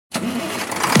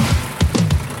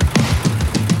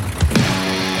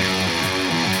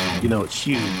it's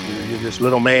huge. You're this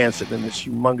little man sitting in this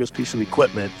humongous piece of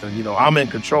equipment, and, I'm in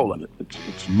control of it.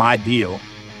 It's my deal.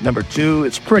 Number two,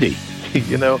 it's pretty.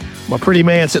 I'm a pretty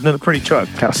man sitting in a pretty truck.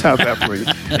 How's that for you?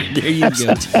 There you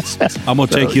go. I'm going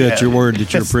to take you at your word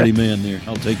that you're a pretty man there.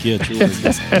 I'll take you at your word.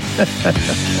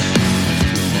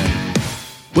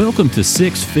 Welcome to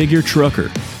Six Figure Trucker,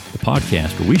 the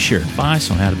podcast where we share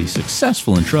advice on how to be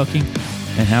successful in trucking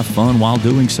and have fun while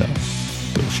doing so.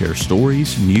 We'll share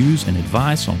stories, news, and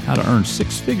advice on how to earn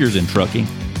six figures in trucking,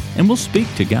 and we'll speak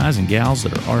to guys and gals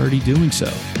that are already doing so.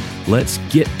 Let's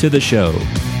get to the show.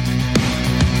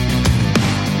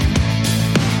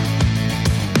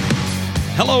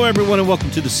 Hello, everyone, and welcome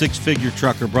to the Six Figure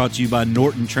Trucker, brought to you by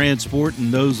Norton Transport.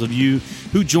 And those of you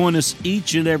who join us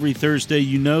each and every Thursday,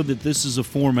 you know that this is a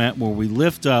format where we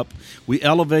lift up, we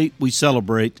elevate, we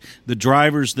celebrate the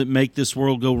drivers that make this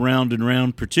world go round and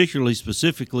round, particularly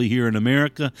specifically here in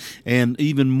America, and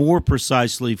even more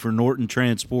precisely for Norton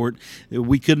Transport.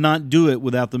 We could not do it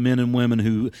without the men and women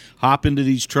who hop into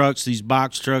these trucks, these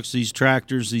box trucks, these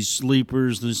tractors, these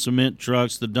sleepers, the cement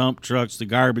trucks, the dump trucks, the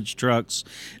garbage trucks,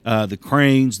 the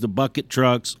cranes, the bucket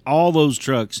trucks, all those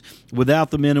trucks.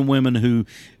 Without the men and women who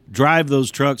drive those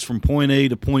trucks from point A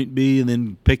to point B and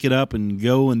then pick it up and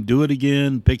go and do it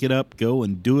again, pick it up, go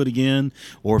and do it again,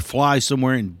 or fly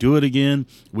somewhere and do it again,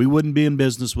 we wouldn't be in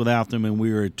business without them, and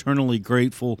we are eternally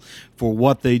grateful for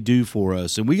what they do for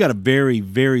us. And we got a very,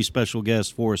 very special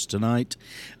guest for us tonight.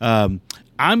 I'm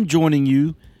joining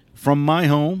you from my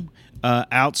home,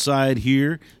 outside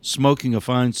here, smoking a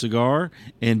fine cigar,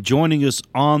 and joining us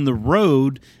on the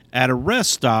road at a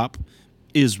rest stop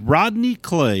is Rodney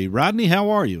Clay. Rodney, how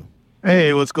are you?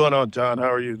 Hey, what's going on, John?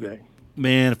 How are you today?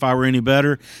 Man, if I were any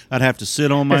better, I'd have to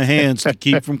sit on my hands to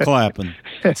keep from clapping.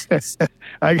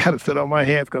 I got to sit on my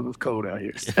hands because it's cold out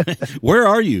here. Where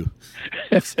are you?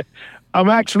 I'm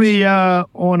actually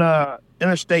on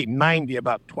Interstate 90,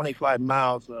 about 25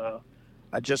 miles.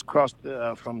 I just crossed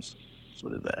from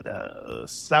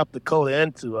South Dakota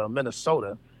into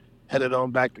Minnesota, headed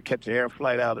on back to catch an air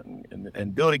flight out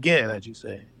and do it again, as you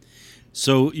say.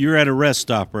 So you're at a rest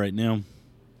stop right now?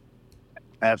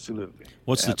 Absolutely.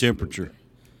 What's the temperature?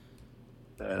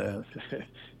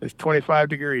 It's 25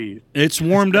 degrees. It's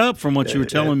warmed up from what you were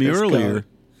telling me earlier.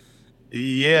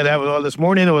 Yeah, that was this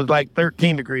morning. It was like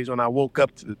 13 degrees when I woke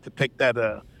up to take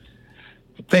that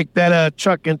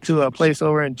truck into a place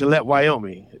over in Gillette,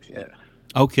 Wyoming. Yeah.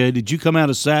 Okay. Did you come out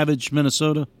of Savage,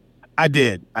 Minnesota? I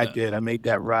did. I made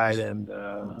that ride and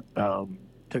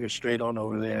took it straight on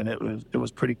over there, and it was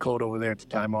pretty cold over there at the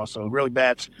time. Also, really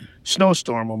bad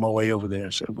snowstorm on my way over there.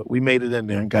 So, but we made it in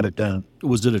there and got it done.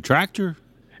 Was it a tractor?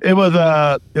 It was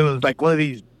like one of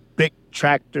these big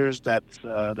tractors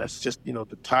that's just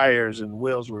the tires and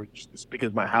wheels were just as big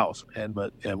as my house,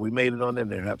 but we made it on in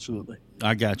there. Absolutely.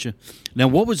 I got you. Now,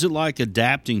 what was it like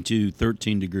adapting to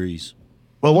 13 degrees?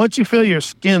 Well, once you feel your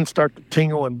skin start to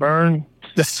tingle and burn,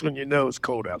 that's when you know it's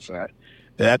cold outside.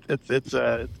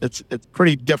 It's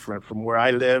pretty different from where I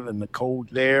live and the cold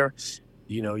there.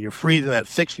 You're freezing at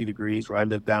 60 degrees where I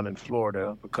live down in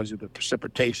Florida because of the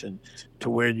precipitation,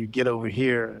 to where you get over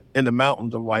here in the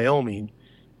mountains of Wyoming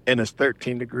and it's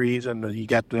 13 degrees and you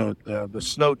got the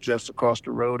snow just across the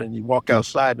road, and you walk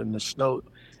outside and the snow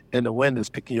and the wind is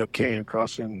picking you up, carrying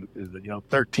across, and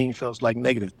 13 feels like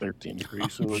negative 13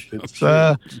 degrees. So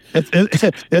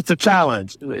it's a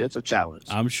challenge. It's a challenge.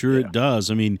 I'm sure it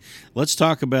does. I mean, let's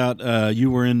talk about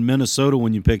you were in Minnesota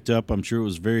when you picked up. I'm sure it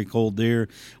was very cold there.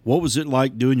 What was it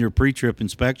like doing your pre-trip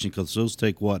inspection? Because those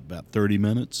take about 30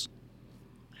 minutes?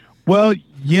 Well,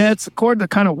 yeah, it's according to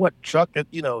kind of what truck.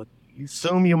 You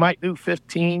assume you might do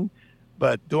 15,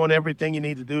 but doing everything you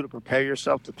need to do to prepare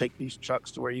yourself to take these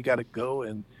trucks to where you got to go,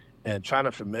 and trying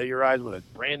to familiarize with a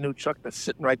brand new truck that's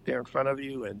sitting right there in front of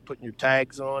you, and putting your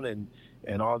tags on and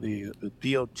all the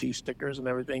DOT stickers and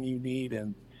everything you need,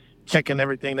 and checking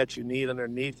everything that you need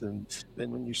underneath. And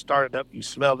then when you start it up, you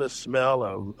smell this smell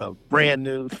of brand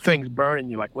new things burning.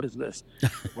 You're like, what is this?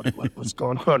 What's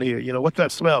going on here? What's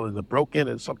that smell? Is it broken?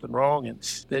 Is something wrong? And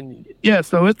then,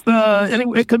 so it's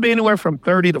it could be anywhere from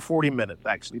 30 to 40 minutes,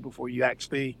 actually, before you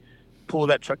actually pull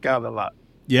that truck out of the lot.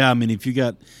 Yeah, I mean, if you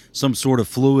got some sort of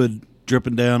fluid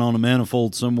dripping down on a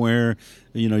manifold somewhere,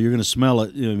 you're going to smell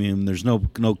it. I mean, there's no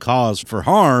cause for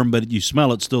harm, but you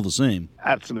smell it still the same.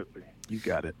 Absolutely. You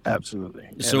got it. Absolutely.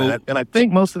 So, and I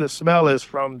think most of the smell is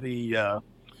from the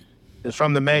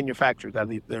manufacturers.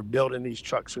 They're building these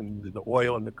trucks, and the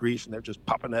oil and the grease, and they're just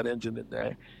popping that engine in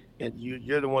there. And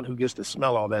you're the one who gets to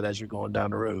smell all that as you're going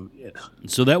down the road. Yeah.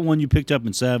 So that one you picked up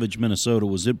in Savage, Minnesota,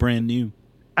 was it brand new?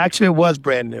 Actually, it was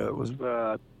brand new. It was,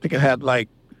 I think it had like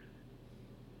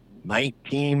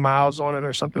 19 miles on it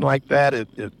or something like that.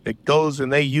 It goes,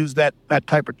 and they use that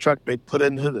type of truck. They put it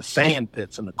into the sand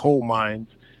pits and the coal mines,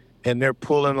 and they're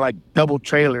pulling like double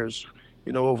trailers,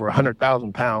 over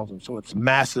 100,000 pounds. And so it's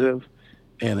massive,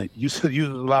 and it uses a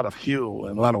lot of fuel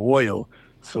and a lot of oil.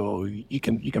 So you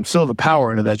can feel the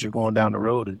power in it as you're going down the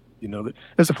road.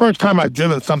 It's the first time I've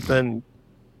driven something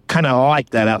kind of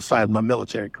like that outside of my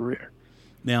military career.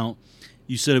 Now,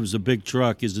 you said it was a big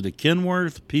truck. Is it a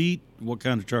Kenworth, Pete? What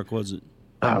kind of truck was it?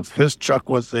 His truck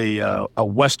was a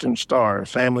Western Star,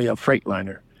 family of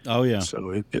Freightliner. Oh yeah.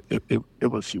 So it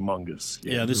was humongous.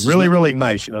 Yeah, this is really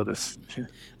nice.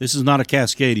 This is not a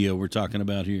Cascadia we're talking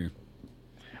about here.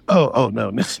 Oh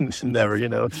no,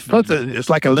 never. Plus it's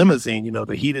like a limousine.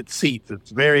 The heated seats.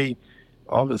 It's very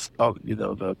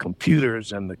the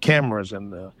computers and the cameras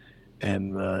and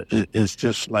it's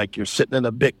just like you're sitting in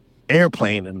a big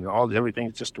airplane and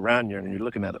everything's just around you and you're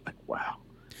looking at it like, wow.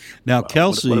 Now,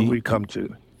 Kelsey, what have we come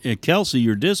to? Kelsey,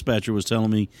 your dispatcher was telling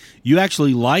me you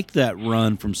actually liked that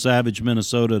run from Savage,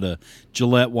 Minnesota to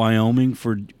Gillette, Wyoming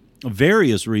for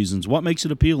various reasons. What makes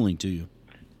it appealing to you?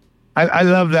 I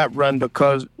love that run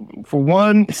because, for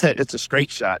one, it's a straight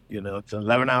shot. It's an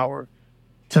 11-hour,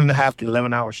 10.5 to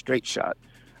 11-hour straight shot.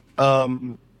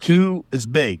 Two, it's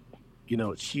big.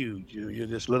 It's huge. You're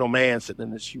this little man sitting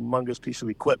in this humongous piece of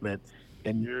equipment,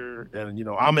 and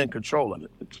I'm in control of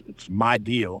it. It's my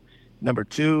deal. Number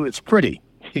two, it's pretty.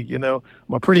 I'm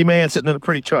a pretty man sitting in a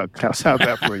pretty truck. How's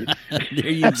that for you?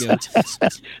 There you go. So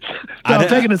I'm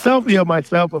taking a selfie of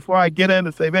myself before I get in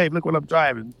and say, "Hey, look what I'm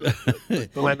driving."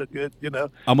 Don't I look good?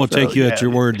 I'm gonna take you at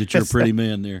your word that you're a pretty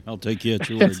man. There, I'll take you at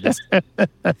your word.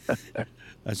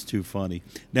 That's too funny.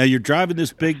 Now you're driving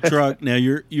this big truck. Now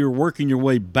you're working your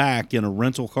way back in a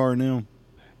rental car now.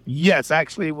 Yes,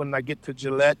 actually, when I get to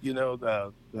Gillette,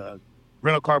 the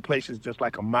rental car place is just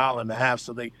like a mile and a half.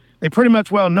 So they pretty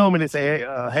much well know me. They say,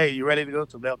 hey, you ready to go?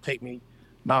 So they'll take me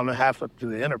a mile and a half up to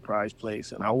the Enterprise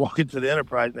place. And I walk into the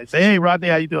Enterprise and they say, hey, Rodney,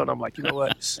 how you doing? I'm like, you know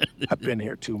what? I've been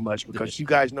here too much because you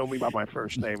guys know me by my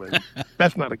first name. And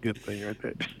that's not a good thing right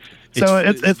there. So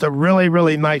it's a really,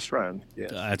 really nice run. Yeah.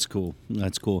 That's cool.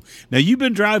 That's cool. Now, you've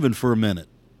been driving for a minute.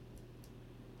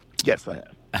 Yes, I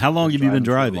have. How long have you been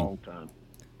driving? For a long time.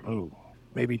 Oh,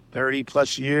 maybe 30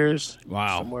 plus years.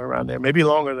 Wow. Somewhere around there. Maybe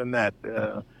longer than that.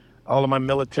 All of my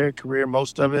military career,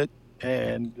 most of it.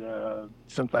 And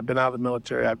since I've been out of the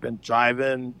military, I've been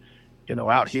driving,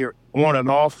 out here on and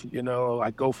off.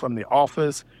 I go from the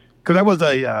office because I was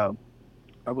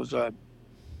a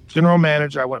general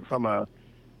manager. I went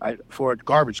for a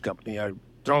garbage company. I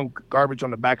thrown garbage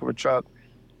on the back of a truck,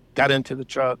 got into the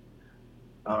truck,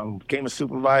 became a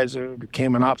supervisor,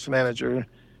 became an ops manager,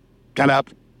 got out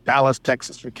to Dallas,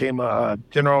 Texas, became a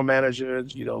general manager,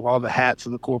 all the hats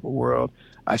of the corporate world.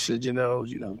 I said,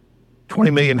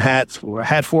 20 million hats. I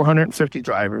had 450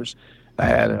 drivers. I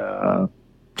had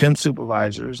 10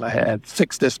 supervisors. I had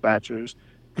 6 dispatchers,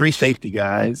 3 safety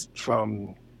guys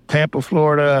from Tampa,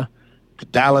 Florida, to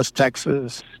Dallas,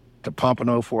 Texas, to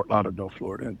Pompano, Fort Lauderdale,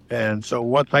 Florida. And so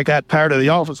once I got tired of the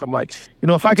office, I'm like,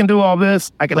 if I can do all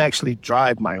this, I can actually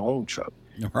drive my own truck.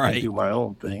 Right. And do my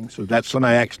own thing. So that's when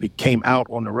I actually came out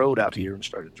on the road out here and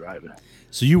started driving.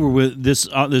 So you were with this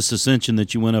ascension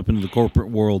that you went up into the corporate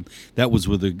world. That was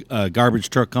with a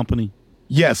garbage truck company?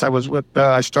 Yes, I was with.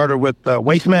 I started with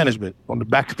waste management on the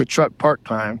back of the truck part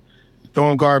time,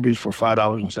 throwing garbage for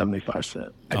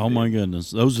 $5.75. Oh my goodness!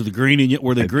 Those are the green and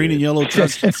were they green and yellow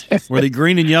trucks? Were they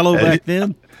green and yellow back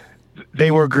then?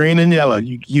 They were green and yellow.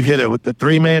 You hit it with the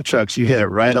 3-man trucks. You hit it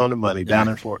right on the money down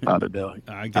in Fort Lauderdale.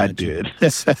 I did.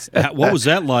 What was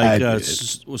that like?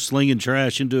 Slinging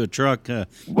trash into a truck?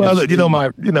 Well,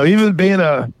 even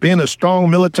being a strong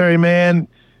military man,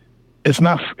 it's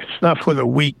not for the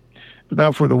weak. It's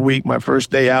not for the weak. My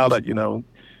first day out,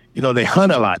 they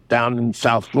hunt a lot down in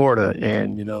South Florida,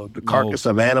 and the carcass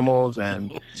of animals,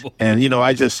 and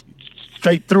I just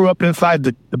straight threw up inside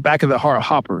the back of the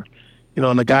hopper.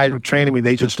 And the guys were training me.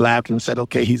 They just laughed and said,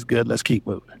 "Okay, he's good. Let's keep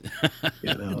moving."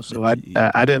 So I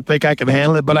didn't think I could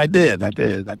handle it, but I did. I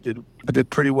did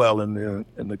pretty well in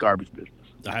the garbage business.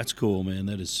 That's cool, man.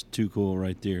 That is too cool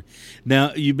right there.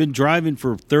 Now, you've been driving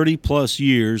for 30 plus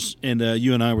years, and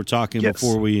you and I were talking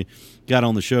before we got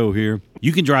on the show here.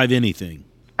 You can drive anything.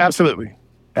 Absolutely.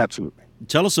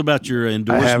 Tell us about your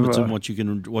endorsements and what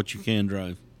you can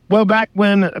drive. Well, back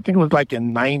when, I think it was like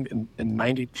in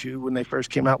 92 when they first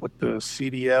came out with the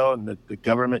CDL and the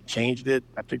government changed it.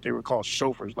 I think they were called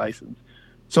chauffeur's license.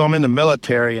 So I'm in the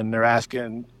military and they're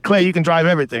asking, Clay, you can drive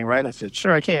everything, right? I said,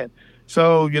 sure, I can.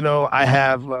 So, I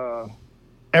have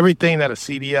everything that a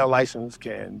CDL license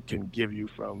can give you,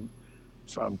 from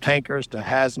from tankers to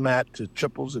hazmat to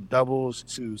triples and doubles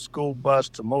to school bus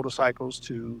to motorcycles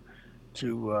to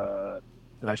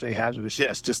did I say hazardous?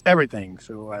 Yes, just everything.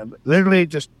 So I've literally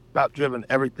just about driven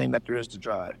everything that there is to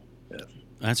drive. Yes.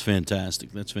 That's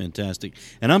fantastic. That's fantastic.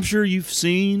 And I'm sure you've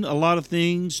seen a lot of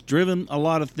things, driven a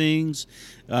lot of things,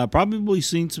 probably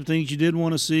seen some things you didn't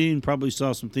want to see, and probably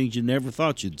saw some things you never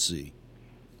thought you'd see.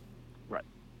 Right.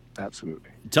 Absolutely.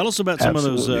 Tell us about some of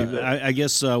those. I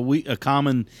guess a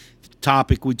common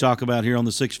topic we talk about here on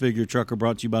the Six Figure Trucker,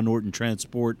 brought to you by Norton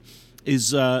Transport, is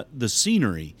the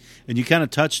scenery. And you kind of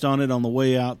touched on it on the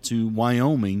way out to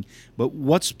Wyoming. But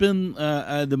what's been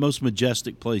the most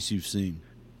majestic place you've seen?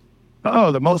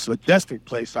 Oh, the most majestic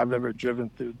place I've ever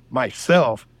driven through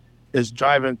myself is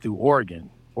driving through Oregon.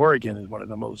 Oregon is one of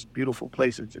the most beautiful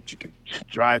places that you can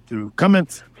drive through. Coming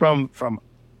from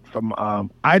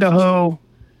Idaho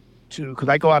to, because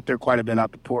I go out there quite a bit,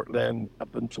 out to Portland,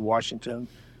 up into Washington.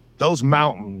 Those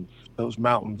mountains,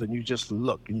 and you just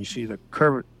look and you see the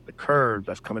curve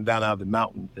that's coming down out of the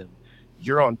mountains, and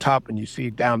you're on top and you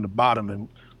see down the bottom, and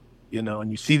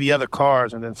and you see the other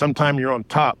cars, and then sometime you're on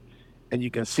top and you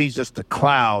can see just the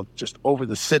cloud just over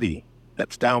the city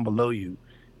that's down below you.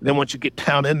 And then once you get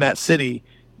down in that city,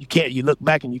 you look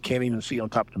back and you can't even see on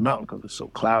top of the mountain because it's so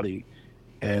cloudy.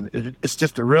 And it's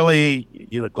just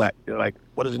you look like,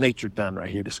 what has nature done right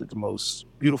here? This is the most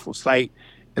beautiful sight.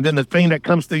 And then the thing that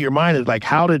comes through your mind is like,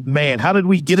 how did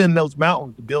we get in those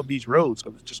mountains to build these roads?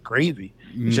 Because it's just crazy.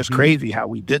 Mm-hmm. It's just crazy how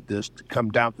we did this to come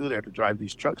down through there to drive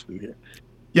these trucks through here.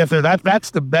 Yeah, so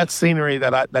that's the best scenery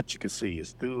that you can see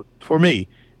is for me,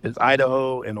 is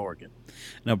Idaho and Oregon.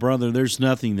 Now, brother, there's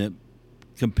nothing that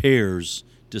compares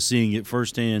to seeing it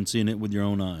firsthand, seeing it with your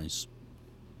own eyes.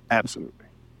 Absolutely.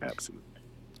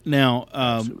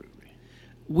 Now,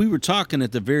 we were talking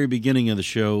at the very beginning of the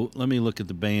show. Let me look at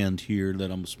the band here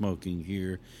that I'm smoking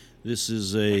here. This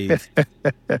is a...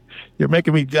 You're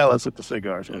making me jealous with the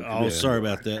cigars. Oh, sorry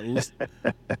about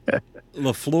that.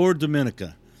 La Flor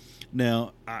Dominica.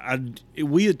 Now,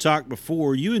 we had talked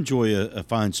before. You enjoy a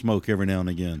fine smoke every now and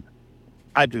again.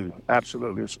 I do,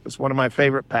 absolutely. It's one of my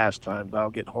favorite pastimes. I'll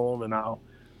get home and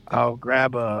I'll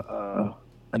grab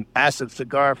an acid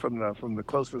cigar from the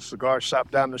closest cigar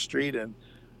shop down the street, and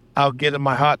I'll get in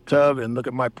my hot tub and look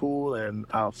at my pool, and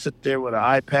I'll sit there with an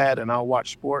iPad and I'll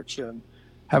watch sports and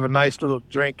have a nice little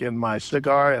drink in my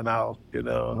cigar, and I'll get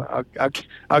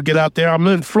out there. I'm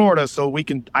in Florida, so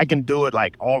I can do it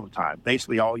like all the time,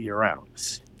 basically all year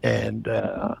round. And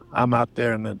I'm out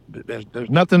there, and there's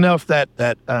nothing else that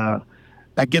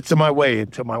gets in my way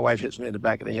until my wife hits me in the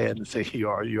back of the head and says, "You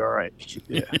all right?"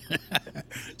 Yeah.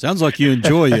 Sounds like you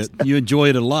enjoy it. You enjoy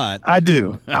it a lot. I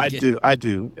do. Okay. I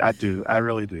do. I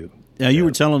really do. Now, you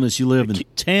were telling us you live in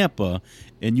Tampa,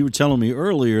 and you were telling me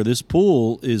earlier this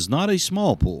pool is not a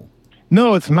small pool.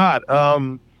 No, it's not.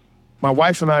 My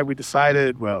wife and I,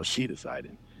 she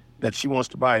decided that she wants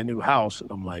to buy a new house.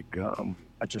 And I'm like,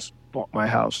 I just bought my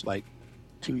house like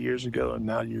 2 years ago, and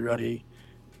now you're ready.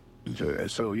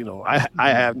 So I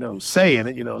have no say in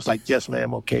it. It's like, yes,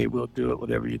 ma'am, okay, we'll do it,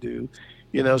 whatever you do.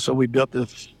 So we built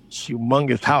this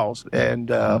humongous house.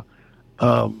 And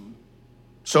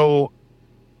so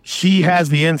she has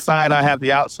the inside, I have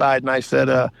the outside, and I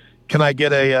said, "Can I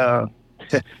get a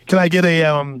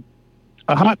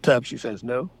hot tub?" She says,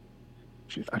 "No."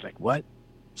 I was like, "What?"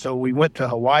 So we went to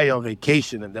Hawaii on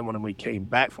vacation, and then when we came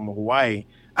back from Hawaii,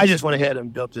 I just went ahead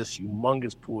and built this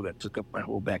humongous pool that took up my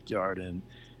whole backyard, and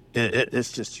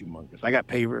it's just humongous. I got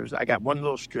pavers. I got one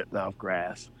little strip now of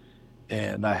grass,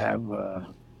 and I have the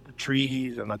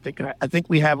trees, and I think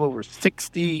we have over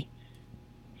 60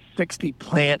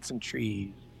 plants and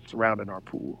trees surrounding our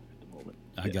pool at the moment.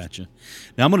 I gotcha.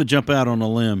 Now I'm going to jump out on a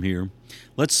limb here.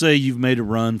 Let's say you've made a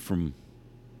run from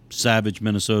Savage,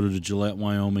 Minnesota to Gillette,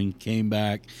 Wyoming, came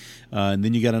back, and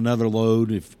then you got another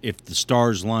load. If the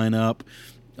stars line up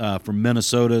from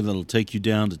Minnesota, that'll take you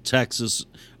down to Texas,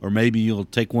 or maybe you'll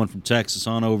take one from Texas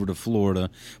on over to Florida.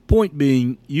 Point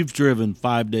being, you've driven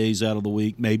 5 days out of the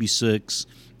week, maybe 6,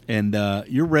 and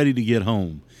you're ready to get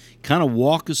home. Kind of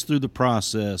walk us through the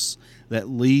process that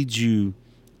leads you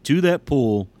to that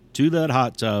pool, to that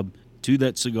hot tub, to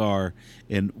that cigar,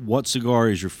 and what cigar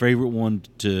is your favorite one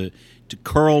to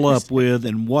curl up with,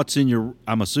 and what's in your,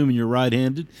 I'm assuming you're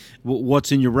right-handed,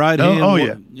 what's in your right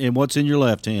hand and what's in your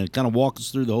left hand. Kind of walk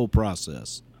us through the whole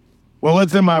process. Well,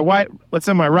 what's in my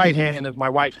right hand is my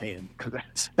wife's hand,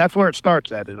 because that's where it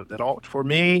starts at. For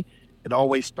me, it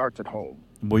always starts at home.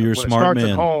 Well, you're a smart man. When it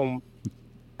starts at home,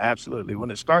 absolutely.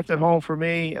 When it starts at home for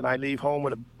me, and I leave home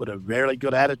with a very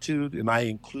good attitude, and I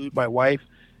include my wife,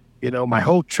 my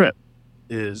whole trip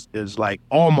is like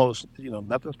almost,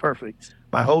 nothing's perfect.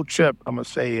 My whole trip, I'm gonna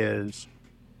say, is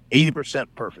 80%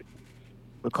 perfect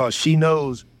because she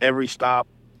knows every stop,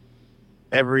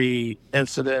 every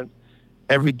incident,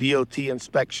 every DOT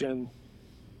inspection,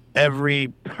 every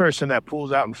person that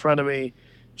pulls out in front of me.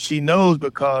 She knows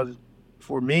because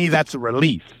for me, that's a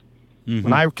relief. Mm-hmm.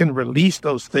 When I can release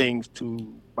those things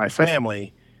to my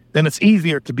family, then it's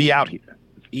easier to be out here.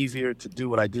 It's easier to do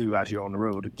what I do out here on the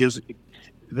road.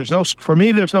 For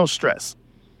me, there's no stress.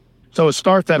 So it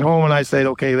starts at home and I say,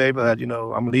 okay, babe,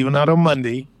 I'm leaving out on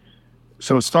Monday.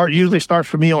 So usually starts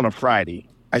for me on a Friday.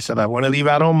 I said, I want to leave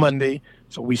out on Monday.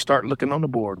 So we start looking on the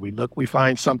board. We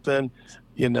find something,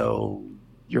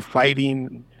 you're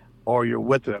fighting or you're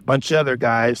with a bunch of other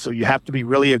guys. So you have to be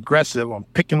really aggressive on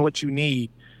picking what you need.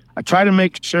 I try to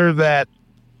make sure that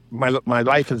my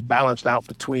life is balanced out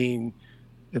between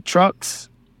the trucks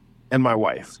and my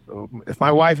wife. So if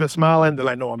my wife is smiling, then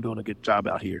I know I'm doing a good job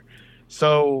out here.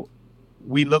 So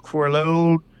we look for a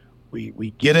load.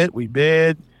 We get it. We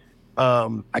bid.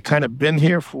 I kind of I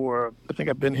think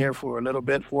I've been here for a little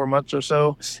bit, 4 months or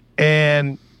so.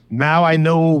 And now I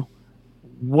know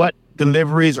what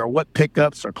deliveries or what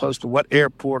pickups are close to what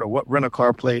airport or what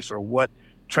rental-car place or what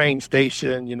train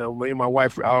station. Me and my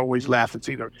wife, I always laugh. It's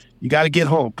either you got to get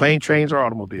home, plane, trains, or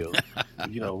automobiles.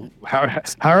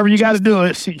 However you got to do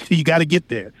it, you got to get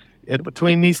there. In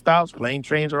between these stops, plane,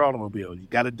 trains, or automobiles, you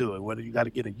got to do it. Whether you got to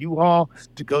get a U-Haul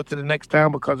to go to the next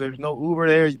town because there's no Uber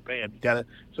there, you got to.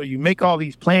 So you make all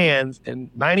these plans,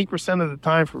 and 90% of the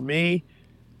time for me,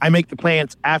 I make the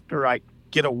plans after I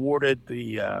get awarded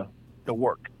the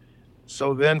work.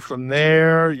 So then from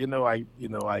there,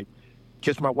 I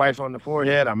kiss my wife on the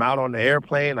forehead. I'm out on the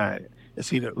airplane.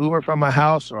 It's either Uber from my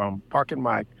house or I'm parking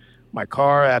my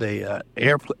car at a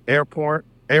airport,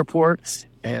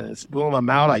 and it's boom. I'm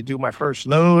out. I do my first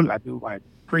load. I do my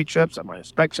pre-trips and my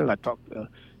inspections. I talk to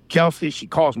Kelsey. She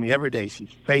calls me every day. She's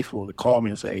faithful to call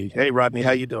me and say, "Hey, Rodney,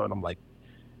 how you doing?" I'm like,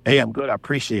 "Hey, I'm good. I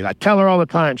appreciate it." I tell her all the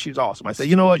time she's awesome. I say,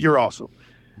 "You know what? You're awesome.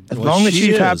 As long as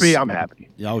she's happy, I'm happy."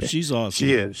 Oh, she's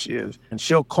awesome. She is. And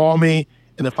she'll call me,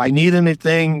 and if I need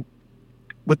anything,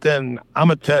 I'm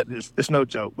gonna tell you, it's no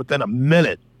joke. Within a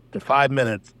minute to 5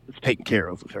 minutes, it's taken care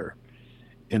of with her.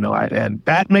 And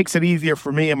that makes it easier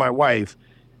for me and my wife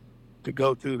to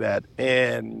go through that.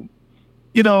 And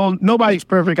nobody's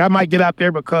perfect. I might get out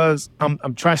there because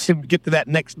I'm trying to get to that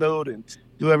next load and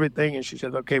do everything. And she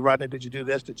says, "Okay, Rodney, did you do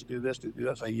this? Did you do this? Did you do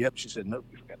this?" I say, "Yep." She said, "No,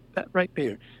 you forgot that right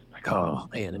there." Like, oh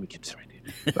man, let me get this right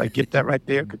there. So I get that right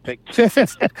there. Could take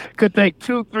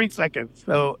 2-3 seconds.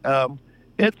 So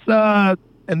it's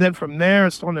and then from there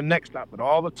it's on the next stop. But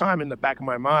all the time in the back of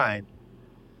my mind,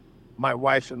 my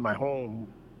wife's in my home,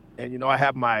 and I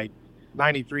have my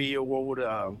 93-year-old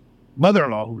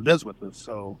mother-in-law who lives with us.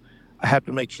 So I have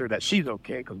to make sure that she's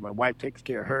okay because my wife takes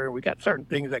care of her. We got certain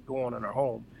things that go on in our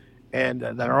home, and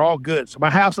that are all good. So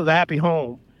my house is a happy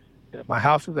home. If my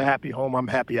house is a happy home, I'm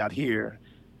happy out here.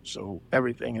 So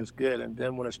everything is good. And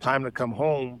then when it's time to come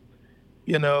home,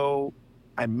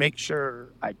 I make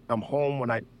sure I'm home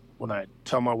when I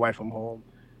tell my wife I'm home.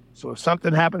 So if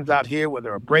something happens out here,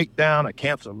 whether a breakdown, a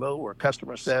cancel load, or a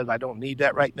customer says, "I don't need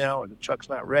that right now," or the truck's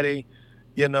not ready,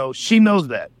 she knows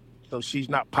that. So she's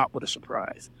not popped with a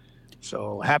surprise.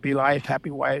 So happy life,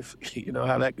 happy wife. You know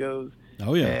how that goes.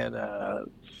 Oh, yeah. And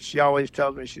she always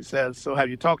tells me, she says, "So have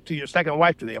you talked to your second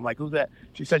wife today?" I'm like, "Who's that?"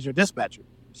 She says, "Your dispatcher."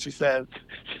 She said,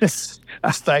 I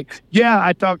was like, "Yeah,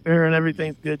 I talked to her and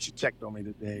everything's good. She checked on me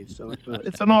today." So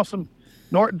it's an awesome,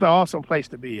 Norton's an awesome place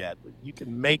to be at. You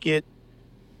can make it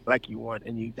like you want,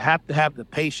 and you have to have the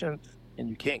patience, and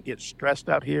you can't get stressed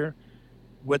out here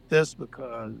with this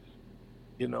because,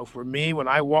 for me, when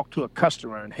I walk to a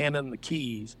customer and hand them the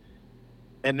keys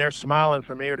and they're smiling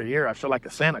from ear to ear, I feel like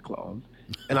a Santa Claus,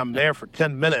 and I'm there for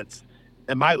 10 minutes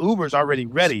and my Uber's already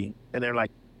ready, and they're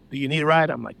like, "Do you need a ride?"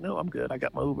 I'm like, "No, I'm good. I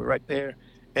got my Uber right there."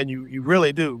 And you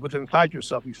really do. But inside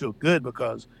yourself, you feel good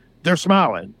because they're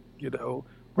smiling.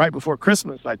 Right before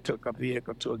Christmas, I took a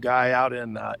vehicle to a guy out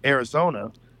in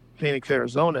Arizona, Phoenix,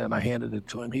 Arizona, and I handed it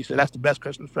to him. He said, "That's the best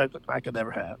Christmas present I could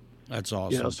ever have." That's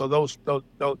awesome. So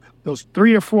those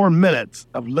 3 or 4 minutes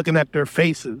of looking at their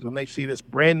faces when they see this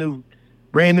brand new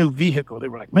vehicle, they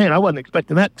were like, "Man, I wasn't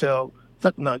expecting that till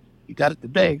something. You got it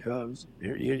today, because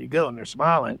here you go," and they're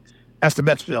smiling. That's the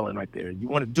best feeling right there. You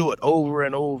want to do it over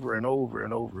and over and over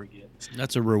and over again.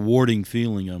 That's a rewarding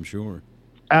feeling, I'm sure.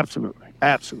 Absolutely.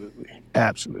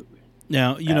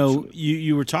 Now,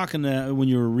 you were talking when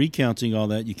you were recounting all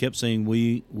that, you kept saying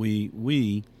we,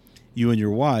 you and your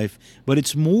wife, but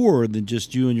it's more than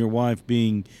just you and your wife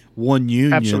being one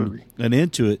union. Absolutely. And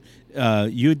into it.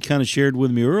 you had kind of shared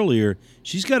with me earlier,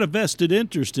 she's got a vested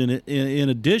interest in it in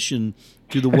addition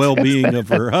to the well-being of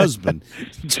her husband.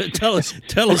 Tell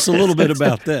us a little bit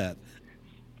about that.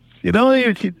 She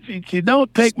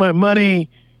don't take my money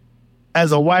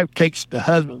as a wife takes the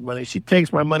husband's money. She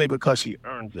takes my money because she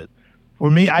earns it. For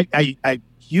me, I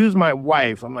use my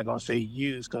wife. I'm not going to say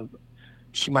use because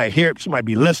she might hear it. She might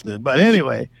be listening. But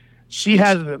anyway,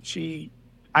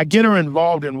 I get her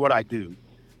involved in what I do.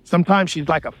 Sometimes she's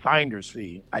like a finder's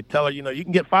fee. I tell her, you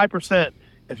can get 5%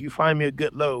 if you find me a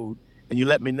good load and you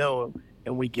let me know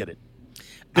and we get it.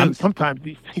 Then sometimes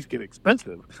these things get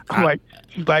expensive.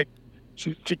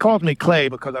 She calls me Clay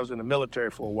because I was in the military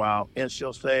for a while, and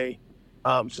she'll say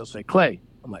Clay.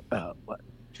 I'm like, what?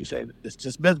 She say, it's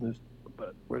just business,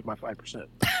 but where's my 5%?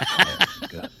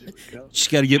 She's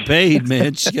got to get paid,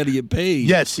 man. She's got to get paid.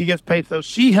 Yes, she gets paid. So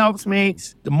she helps me.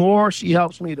 The more she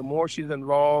helps me, the more she's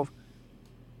involved,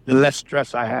 the less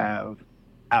stress I have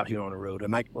out here on the road.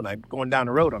 And when I'm going down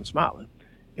the road, I'm smiling.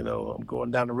 I'm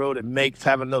going down the road. It makes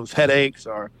having those headaches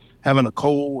or having a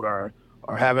cold or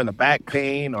having a back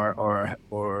pain or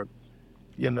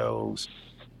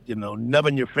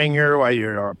nubbing your finger while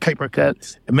you're a paper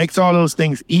cut. It makes all those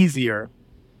things easier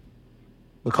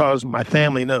because my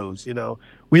family knows.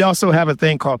 We also have a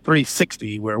thing called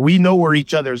 360 where we know where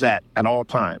each other's at all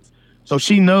times. So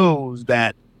she knows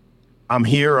that I'm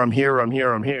here.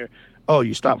 Oh,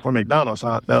 you stopped for McDonald's,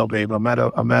 huh? No, babe, I'm at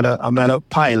a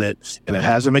Pilot, and it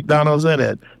has a McDonald's in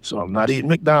it, so I'm not eating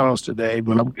McDonald's today.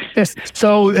 But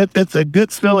so it's a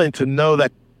good feeling to know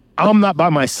that I'm not by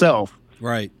myself.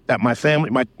 Right. That my family,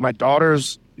 my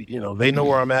daughters, they know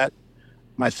where I'm at.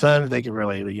 My sons, they can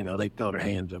really, they throw their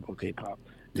hands up. Okay, Pop.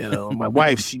 My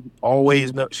wife, she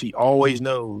always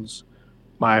knows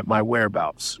my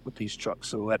whereabouts with these trucks.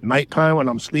 So at nighttime when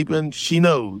I'm sleeping, she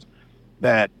knows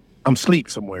that I'm asleep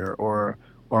somewhere or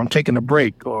I'm taking a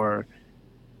break, or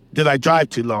did I drive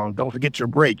too long? Don't forget your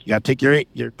break. You got to take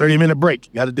your 30-minute break.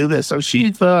 You got to do this. So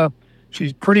she's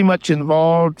pretty much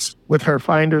involved with her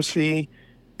finder's fee.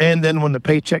 And then when the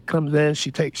paycheck comes in, she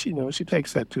takes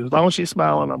that too. As long as she's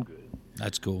smiling, I'm good.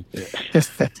 That's cool.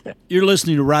 You're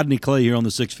listening to Rodney Clay here on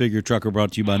the Six Figure Trucker,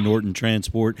 brought to you by Norton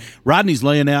Transport. Rodney's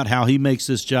laying out how he makes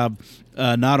this job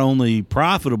not only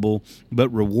profitable, but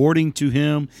rewarding to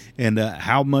him, and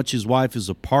how much his wife is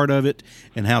a part of it,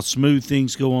 and how smooth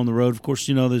things go on the road. Of course,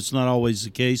 that's not always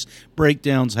the case.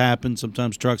 Breakdowns happen.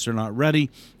 Sometimes trucks are not ready,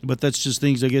 but that's just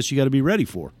things I guess you got to be ready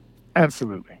for.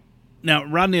 Absolutely. Now,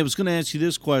 Rodney, I was going to ask you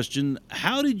this question.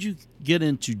 How did you get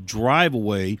into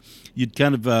Driveaway? You'd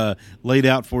kind of laid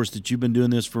out for us that you've been doing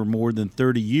this for more than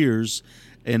 30 years,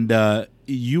 and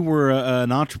you were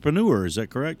an entrepreneur. Is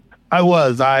that correct? I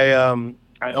was. I own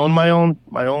my own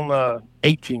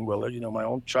 18-wheeler, my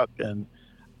own truck, and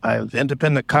I was an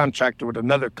independent contractor with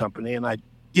another company, and I,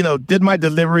 did my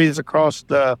deliveries across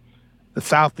the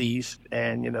Southeast,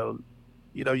 and,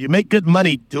 you make good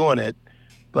money doing it.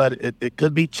 But it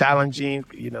could be challenging.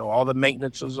 All the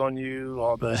maintenance is on you,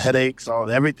 all the headaches,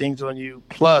 everything's on you.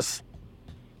 Plus,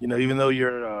 even though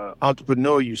you're an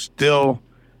entrepreneur, you still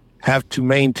have to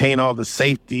maintain all the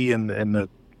safety and the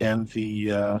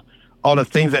all the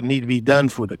things that need to be done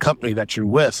for the company that you're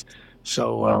with.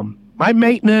 So my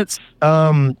maintenance,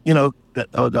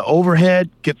 the overhead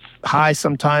gets high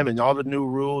sometime, and all the new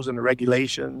rules and the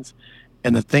regulations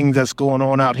and the things that's going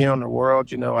on out here in the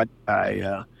world.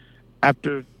 I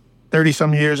after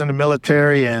 30-some years in the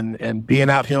military and being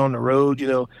out here on the road,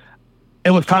 it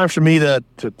was time for me to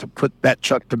put that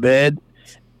truck to bed.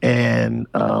 And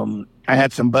I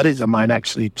had some buddies of mine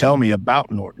actually tell me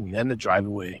about Norton and the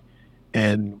Driveaway.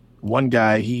 And one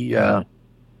guy, he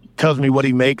tells me what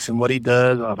he makes and what he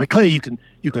does. I'm like, Clay, you can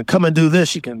come and do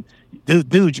this. You can you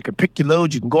can pick your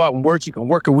loads. You can go out and work. You can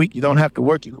work a week. You don't have to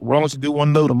work. As long as you do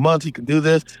one load a month, you can do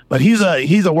this. But he's a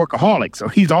workaholic, so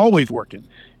he's always working,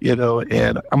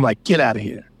 and I'm like, get out of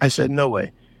here. I said, no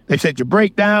way. They said, you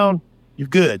break down, you're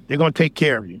good. They're going to take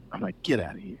care of you. I'm like, get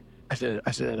out of here. I said,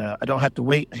 I don't have to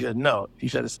wait. He said, no. He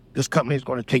said, this company is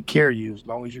going to take care of you as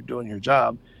long as you're doing your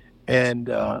job. And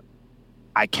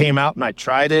I came out and I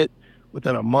tried it.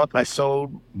 Within a month, I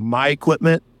sold my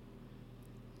equipment.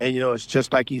 And, it's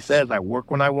just like he says, I work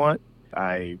when I want.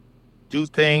 I do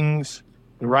things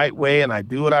the right way, and I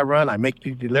do what I run. I make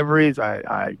these deliveries.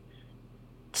 I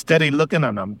steady looking,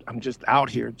 and I'm just out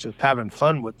here just having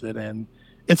fun with it. And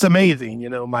it's amazing.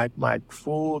 My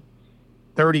full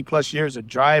 30-plus years of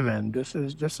driving, this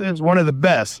is one of the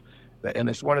best. And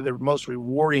it's one of the most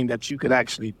rewarding that you could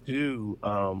actually do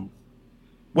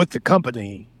with the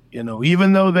company.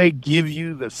 Even though they give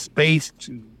you the space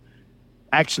to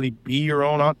actually be your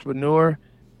own entrepreneur,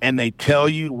 and they tell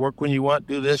you work when you want,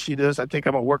 do this, you do this. I think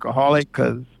I'm a workaholic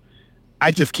because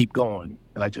I just keep going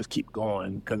and I just keep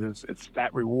going because it's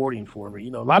that rewarding for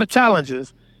me. A lot of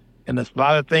challenges and there's a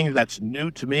lot of things that's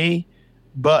new to me,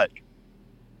 but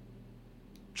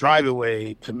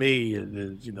Driveaway to me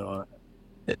is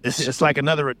it's like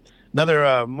another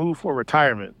move for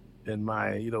retirement. In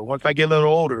my once I get a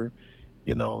little older,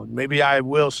 maybe I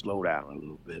will slow down a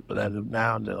little bit, but as of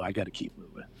now, no, I got to keep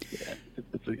moving. Yeah,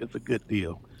 it's a good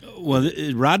deal. Well,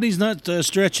 Rodney's not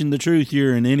stretching the truth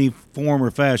here in any form or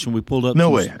fashion. We pulled up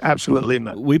no way, absolutely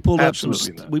not. We pulled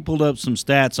absolutely up we pulled up some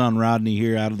stats on Rodney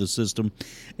here out of the system.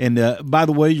 And by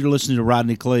the way, you're listening to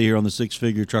Rodney Clay here on the Six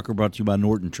Figure Trucker, brought to you by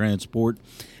Norton Transport.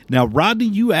 Now, Rodney,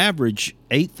 you average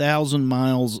 8,000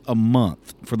 miles a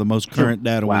month for the most current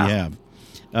data wow. we have.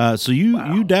 So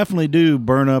you definitely do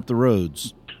burn up the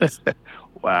roads.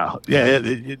 Wow.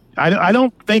 Yeah, I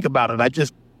don't think about it. I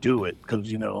just do it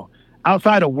because,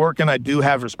 outside of working, I do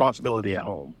have responsibility at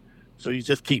home. So you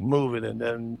just keep moving. And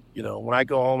then, when I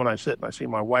go home and I sit and I see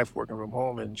my wife working from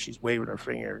home and she's waving her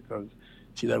finger because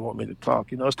she doesn't want me to talk.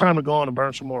 It's time to go on and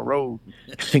burn some more road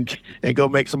and go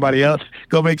make somebody else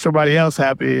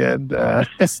happy. And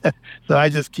so I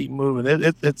just keep moving.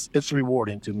 It's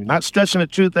rewarding to me. Not stretching the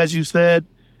truth, as you said.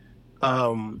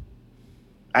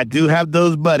 I do have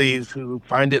those buddies who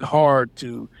find it hard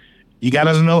to. You got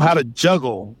to know how to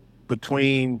juggle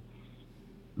between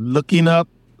looking up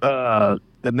the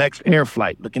next air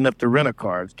flight, looking up the rental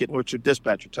cars, getting with your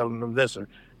dispatcher, telling them this, or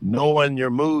knowing your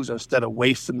moves instead of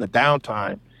wasting the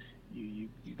downtime. You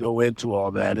go into all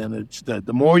that, and it's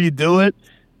the more you do it,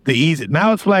 the easier.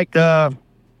 Now it's like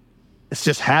it's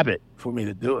just habit for me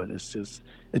to do it.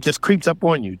 It just creeps up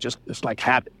on you. It's like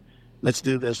habit. Let's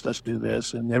do this.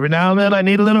 And every now and then I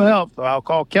need a little help, so I'll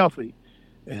call Kelsey,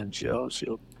 and she'll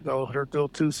throw her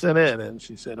 2 cents in, and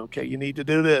she said, "Okay, you need to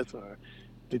do this," or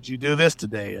 "Did you do this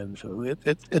today?" And so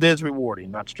it is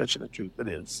rewarding. Not stretching the truth. It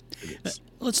is.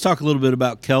 Let's talk a little bit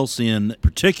about Kelsey in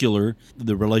particular,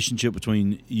 the relationship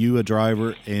between you, a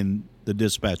driver, and the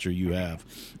dispatcher you have.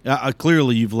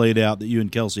 Clearly, you've laid out that you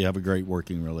and Kelsey have a great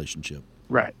working relationship.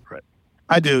 Right.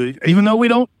 I do. Even though we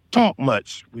don't talk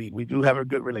much, we do have a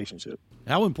good relationship.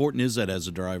 How important is that as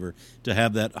a driver to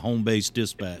have that home-based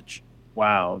dispatch?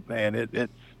 Wow, man, it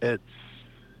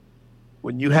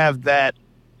when you have that,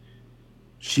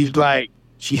 she's like,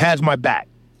 she has my back.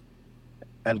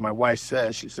 As my wife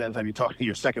says, she says, "Have you talked to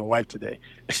your second wife today?"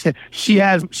 she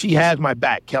has my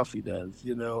back. Kelsey does.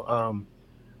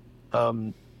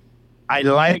 I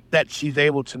like that she's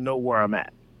able to know where I'm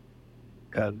at,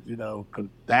 because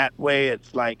that way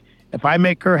it's like, if I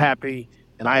make her happy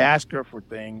and I ask her for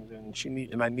things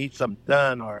and I need something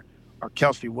done, or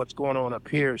Kelsey, what's going on up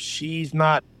here? She's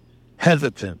not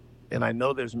hesitant. And I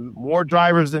know there's more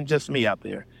drivers than just me out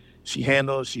there. She has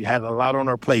a lot on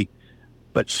her plate,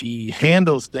 but she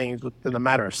handles things within a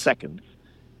matter of seconds.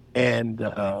 And,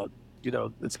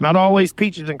 it's not always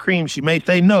peaches and cream. She may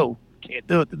say, "No, can't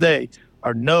do it today,"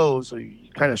 or "No." So you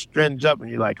kind of stringe up and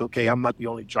you're like, okay, I'm not the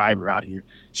only driver out here.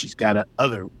 She's got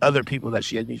other people that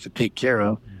she needs to take care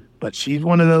of. But she's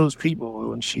one of those people who,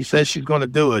 when she says she's going to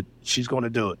do it, she's going to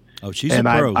do it. Oh, she's a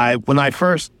pro. When I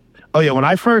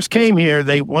first came here,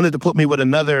 they wanted to put me with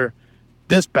another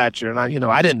dispatcher, and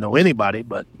I didn't know anybody,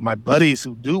 but my buddies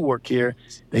who do work here,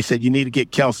 they said, "You need to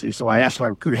get Kelsey." So I asked my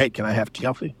recruiter, "Hey, can I have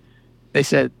Kelsey?" They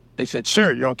said,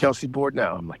 "Sure, you're on Kelsey's board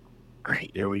now." I'm like,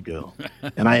 great, there we go.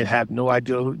 And I have no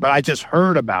idea, but I just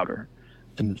heard about her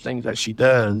and the things that she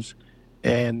does,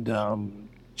 and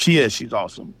she's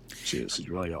awesome. She's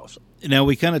really awesome. Now,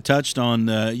 we kind of touched on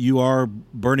you are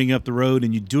burning up the road,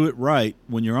 and you do it right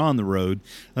when you're on the road.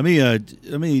 Let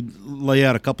me lay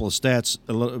out a couple of stats,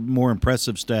 a little more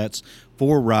impressive stats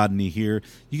for Rodney here.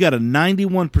 You got a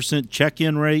 91%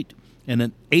 check-in rate and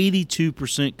an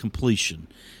 82% completion.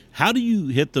 How do you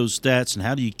hit those stats, and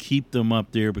how do you keep them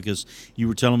up there? Because you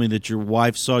were telling me that your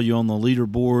wife saw you on the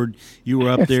leaderboard. You were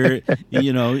up there.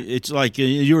 It's like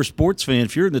you're a sports fan.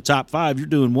 If you're in the top 5, you're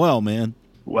doing well, man.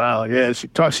 Wow, yeah.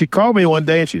 She called me one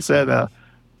day and she said,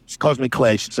 she calls me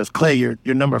Clay. She says, "Clay, you're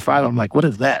number 5. I'm like, "What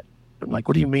is that?" I'm like,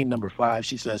 "What do you mean number 5?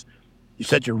 She says, "You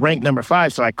said you're ranked number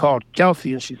 5. So I called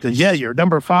Kelsey and she said, "Yeah, you're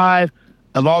number 5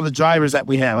 of all the drivers that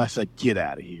we have." I said, "Get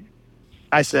out of here."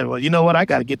 I said, "Well, you know what? I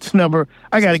got to get to number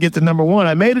 1.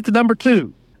 I made it to number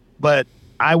 2, but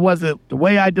the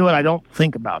way I do it, I don't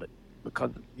think about it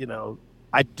because,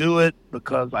 I do it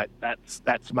because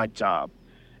that's my job.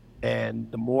 And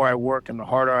the more I work and the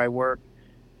harder I work,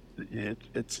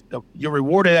 you're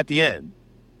rewarded at the end.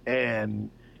 And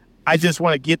I just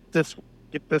want to get this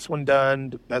one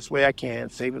done the best way I can,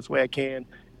 save this way I can,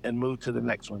 and move to the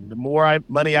next one. The more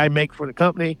money I make for the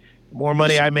company, the more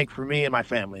money I make for me and my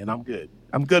family, and I'm good.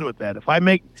 I'm good with that. If I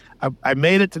made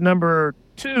it to number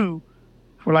 2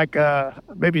 for like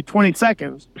maybe 20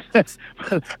 seconds,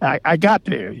 I got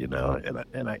there,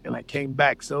 and I came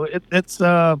back. So it's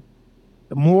the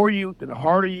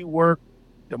harder you work,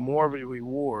 the more of a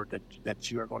reward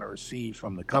that you are going to receive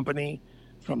from the company,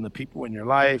 from the people in your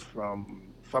life, from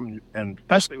and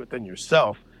especially within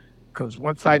yourself. Because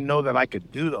once I know that I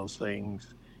could do those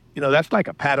things, that's like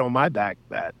a pat on my back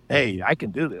that, hey, I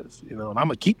can do this, and I'm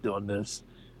gonna keep doing this,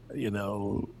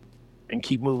 and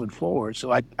keep moving forward.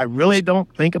 So I really don't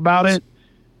think about it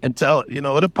until,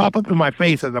 it'll pop up in my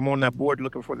face as I'm on that board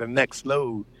looking for the next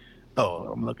load. Oh,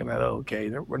 I'm looking at, okay,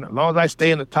 as long as I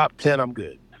stay in the top 10, I'm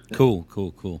good.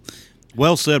 Cool.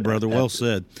 Well said, brother. Well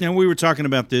said. Now, we were talking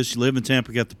about this. You live in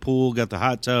Tampa, got the pool, got the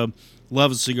hot tub,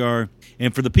 love a cigar.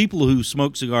 And for the people who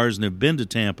smoke cigars and have been to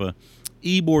Tampa,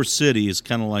 Ybor City is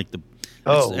kind of like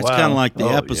it's kind of like the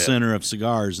epicenter of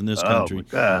cigars in this country.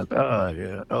 Oh, my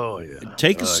God. Oh, yeah.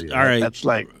 Take us. All right. That's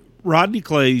like Rodney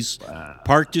Clay's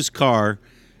parked his car,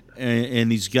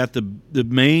 and he's got the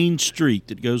main street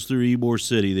that goes through Ybor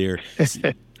City there.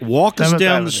 Walk us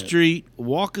down the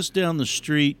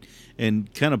street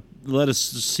and kind of let us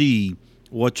see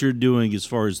what you're doing as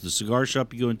far as the cigar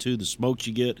shop you go into, the smokes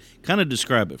you get. Kind of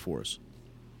describe it for us.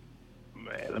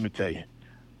 Man, let me tell you.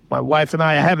 My wife and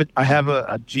I have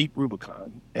a Jeep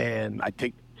Rubicon, and I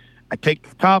take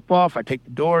the top off, I take the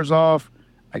doors off,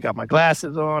 I got my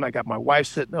glasses on, I got my wife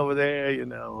sitting over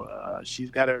there, she's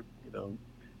got her,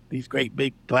 these great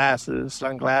big glasses,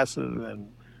 sunglasses, and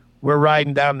we're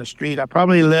riding down the street. I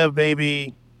probably live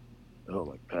maybe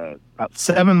about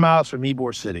 7 miles from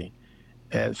Ybor City,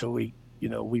 and so we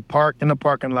park in the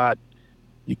parking lot.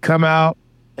 You come out,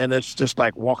 and it's just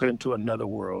like walking into another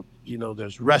world.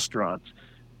 There's restaurants.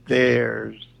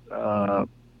 There's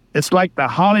it's like the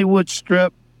Hollywood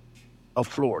Strip of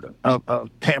Florida, of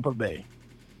Tampa Bay.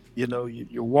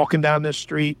 You're walking down this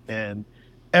street, and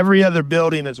every other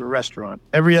building is a restaurant.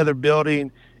 Every other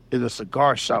building is a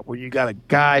cigar shop where you got a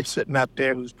guy sitting out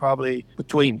there who's probably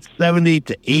between 70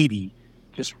 to 80,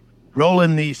 just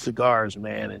rolling these cigars,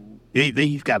 man. And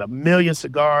he's got 1 million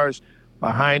cigars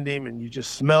behind him, and you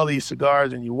just smell these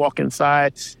cigars, and you walk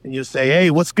inside, and you say, hey,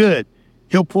 what's good?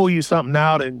 He'll pull you something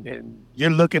out, and you're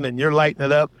looking and you're lighting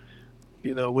it up.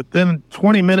 Within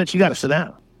 20 minutes, you got to sit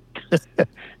down.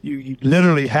 You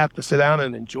literally have to sit down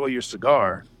and enjoy your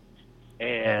cigar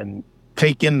and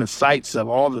take in the sights of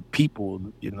all the people.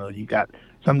 You got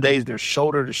some days there's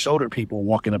shoulder to shoulder people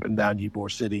walking up and down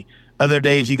Ybor City. Other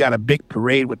days you got a big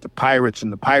parade with the pirates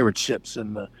and the pirate ships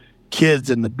and the kids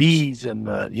and the bees and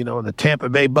the Tampa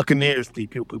Bay Buccaneers.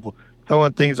 People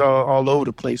throwing things all over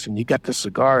the place, and you got the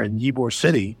cigar in Ybor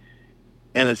City,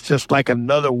 and it's just like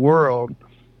another world,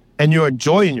 and you're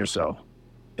enjoying yourself,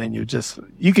 and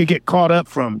you could get caught up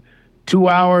from 2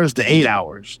 hours to 8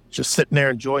 hours just sitting there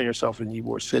enjoying yourself in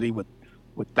Ybor City with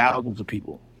thousands of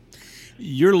people.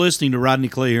 You're listening to Rodney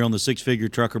Clay here on the Six Figure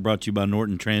Trucker, brought to you by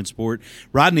Norton Transport.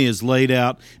 Rodney has laid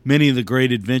out many of the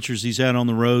great adventures he's had on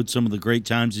the road, some of the great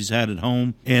times he's had at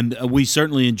home, and we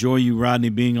certainly enjoy you, Rodney,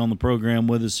 being on the program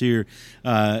with us here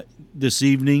this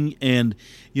evening. And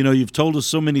you've told us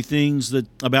so many things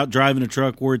about driving a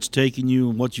truck, where it's taken you,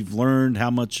 and what you've learned, how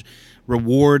much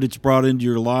reward it's brought into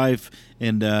your life,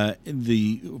 and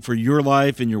for your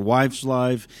life and your wife's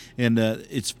life. And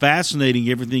it's fascinating,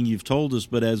 everything you've told us.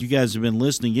 But as you guys have been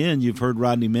listening in, you've heard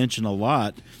Rodney mention a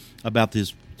lot about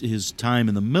his time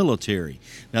in the military.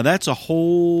 Now, that's a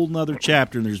whole nother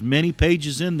chapter, and there's many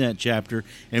pages in that chapter,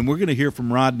 and we're going to hear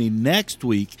from Rodney next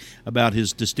week about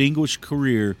his distinguished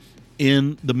career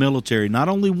in the military. Not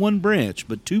only one branch,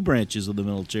 but 2 branches of the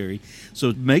military.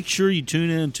 So make sure you tune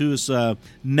in to us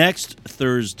next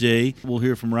Thursday. We'll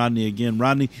hear from Rodney again.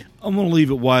 Rodney, I'm going to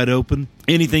leave it wide open.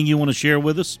 Anything you want to share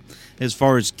with us as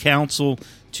far as counsel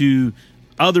to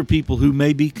other people who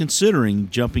may be considering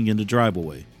jumping into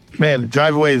Driveaway? Man, the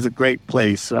Driveaway is a great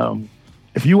place.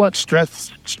 If you want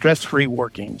stress-free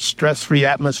working, stress-free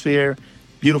atmosphere,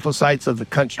 beautiful sights of the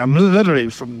country. I'm literally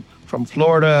from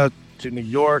Florida to New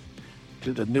York,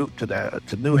 to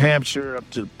New Hampshire, up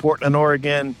to Portland,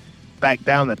 Oregon, back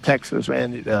down to Texas,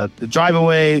 man. The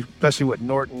Driveaway, especially with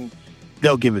Norton,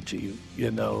 they'll give it to you.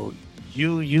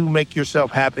 You make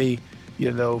yourself happy.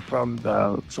 From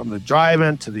the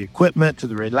driving to the equipment to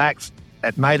the relax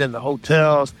at night in the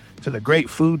hotels to the great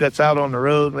food that's out on the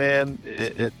road, man.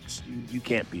 You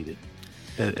can't beat it.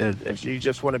 If you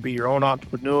just want to be your own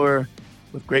entrepreneur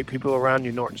with great people around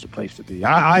you, Norton's the place to be.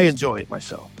 I enjoy it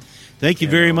myself. Thank you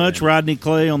very much, Rodney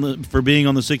Clay, for being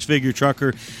on the Six Figure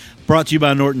Trucker. Brought to you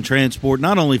by Norton Transport,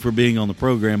 not only for being on the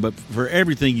program, but for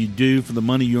everything you do, for the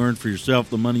money you earn for yourself,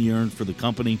 the money you earn for the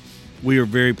company. We are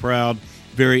very proud,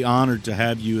 very honored to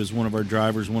have you as one of our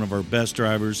drivers, one of our best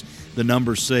drivers. The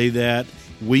numbers say that.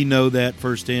 We know that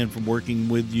firsthand from working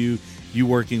with you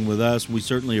working with us. We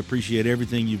certainly appreciate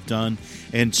everything you've done.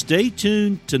 And stay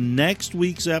tuned to next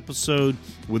week's episode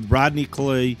with Rodney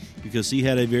Clay, because he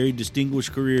had a very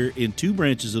distinguished career in 2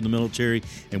 branches of the military,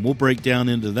 and we'll break down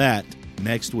into that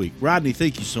next week. Rodney,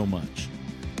 thank you so much.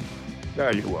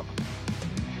 Yeah, you're welcome.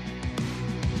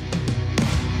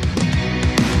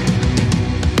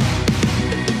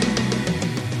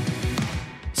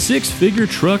 Six Figure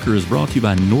Trucker is brought to you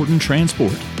by Norton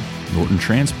Transport. Norton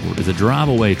Transport is a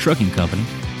drive-away trucking company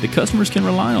that customers can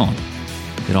rely on.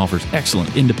 It offers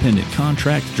excellent independent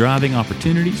contract driving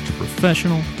opportunities to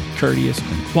professional, courteous,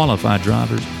 and qualified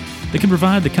drivers that can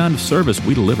provide the kind of service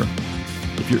we deliver.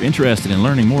 If you're interested in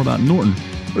learning more about Norton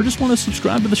or just want to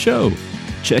subscribe to the show,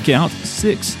 check out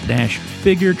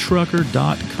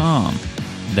 6-figuretrucker.com.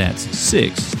 That's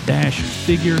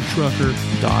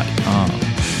 6-figuretrucker.com.